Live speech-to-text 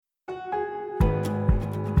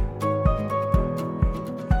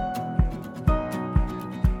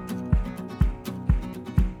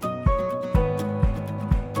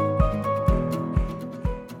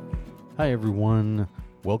Hi everyone,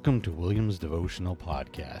 welcome to William's Devotional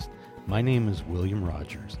Podcast. My name is William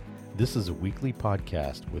Rogers. This is a weekly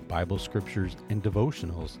podcast with Bible scriptures and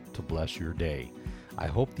devotionals to bless your day. I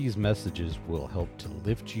hope these messages will help to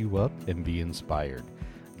lift you up and be inspired.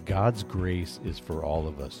 God's grace is for all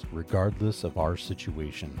of us, regardless of our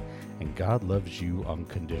situation, and God loves you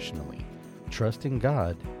unconditionally. Trust in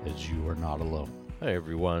God as you are not alone. Hi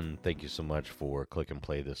everyone, thank you so much for click and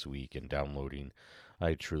play this week and downloading.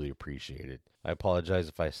 I truly appreciate it. I apologize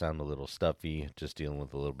if I sound a little stuffy, just dealing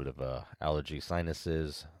with a little bit of allergy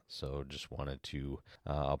sinuses, so just wanted to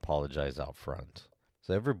apologize out front.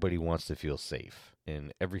 So everybody wants to feel safe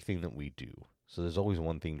in everything that we do. So there's always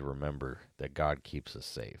one thing to remember, that God keeps us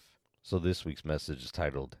safe. So this week's message is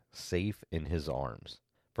titled, Safe in His Arms,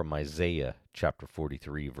 from Isaiah chapter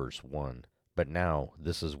 43, verse 1. But now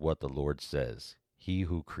this is what the Lord says, He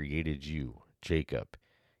who created you, Jacob,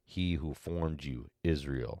 He who formed you,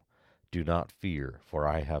 Israel. Do not fear, for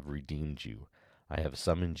I have redeemed you. I have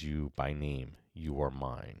summoned you by name. You are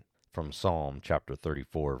mine. From Psalm chapter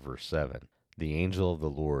 34, verse 7. The angel of the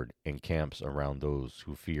Lord encamps around those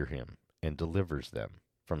who fear him and delivers them.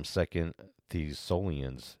 From 2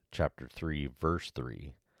 Thessalonians chapter 3, verse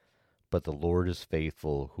 3. But the Lord is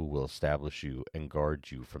faithful, who will establish you and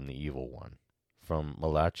guard you from the evil one. From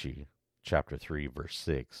Malachi chapter 3, verse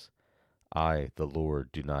 6. I, the Lord,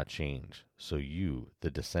 do not change, so you, the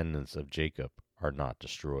descendants of Jacob, are not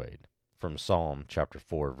destroyed. From Psalm chapter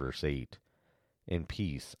 4, verse 8. In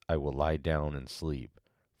peace I will lie down and sleep,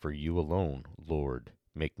 for you alone, Lord,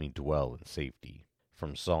 make me dwell in safety.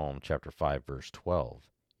 From Psalm chapter 5, verse 12.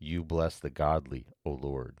 You bless the godly, O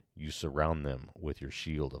Lord, you surround them with your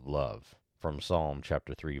shield of love. From Psalm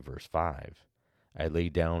chapter 3, verse 5. I lay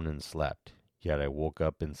down and slept, yet I woke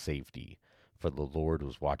up in safety, for the Lord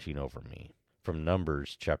was watching over me. From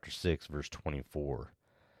Numbers chapter 6, verse 24.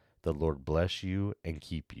 The Lord bless you and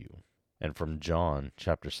keep you. And from John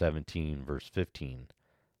chapter 17, verse 15.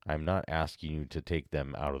 I am not asking you to take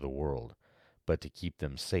them out of the world, but to keep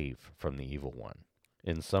them safe from the evil one.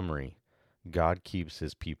 In summary, God keeps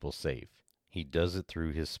his people safe. He does it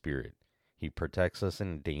through his Spirit. He protects us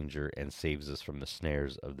in danger and saves us from the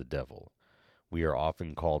snares of the devil. We are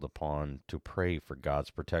often called upon to pray for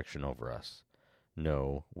God's protection over us.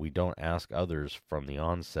 No, we don't ask others from the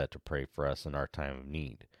onset to pray for us in our time of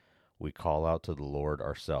need. We call out to the Lord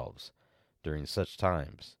ourselves. During such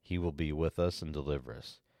times, he will be with us and deliver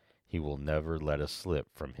us. He will never let us slip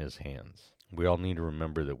from his hands. We all need to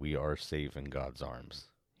remember that we are safe in God's arms.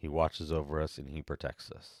 He watches over us and he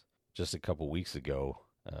protects us. Just a couple weeks ago,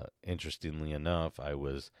 interestingly enough, I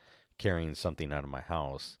was carrying something out of my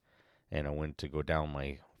house, and I went to go down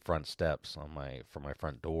my front steps from my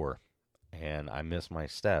front door. And I missed my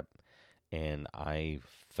step, and I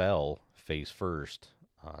fell face first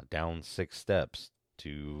down 6 steps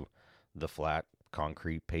to the flat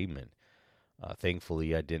concrete pavement.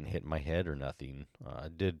 Thankfully, I didn't hit my head or nothing. I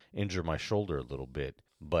did injure my shoulder a little bit,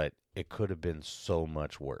 but it could have been so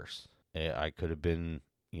much worse. I could have been,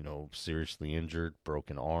 seriously injured,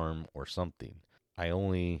 broken arm or something. I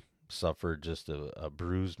only suffered just a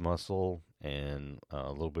bruised muscle and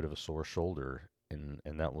a little bit of a sore shoulder, and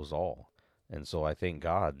that was all. And so I thank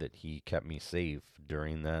God that he kept me safe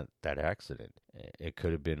during that accident. It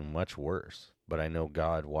could have been much worse, but I know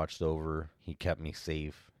God watched over. He kept me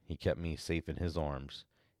safe. He kept me safe in his arms.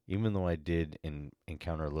 Even though I did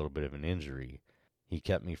encounter a little bit of an injury, he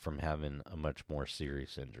kept me from having a much more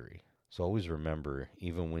serious injury. So always remember,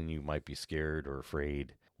 even when you might be scared or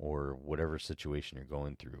afraid or whatever situation you're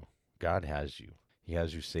going through, God has you. He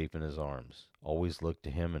has you safe in his arms. Always look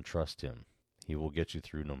to him and trust him. He will get you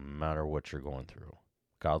through no matter what you're going through.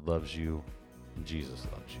 God loves you, and Jesus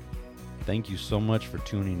loves you. Thank you so much for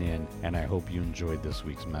tuning in, and I hope you enjoyed this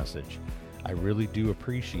week's message. I really do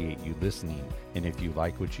appreciate you listening, and if you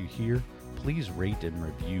like what you hear, please rate and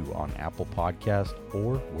review on Apple Podcasts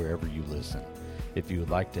or wherever you listen. If you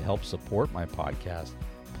would like to help support my podcast,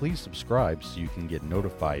 please subscribe so you can get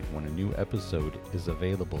notified when a new episode is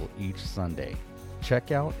available each Sunday.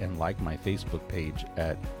 Check out and like my Facebook page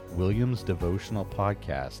at Williams Devotional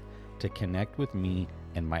Podcast to connect with me,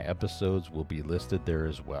 and my episodes will be listed there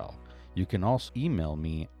as well. You can also email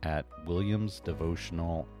me at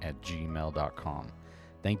williamsdevotional@gmail.com.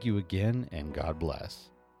 Thank you again, and God bless.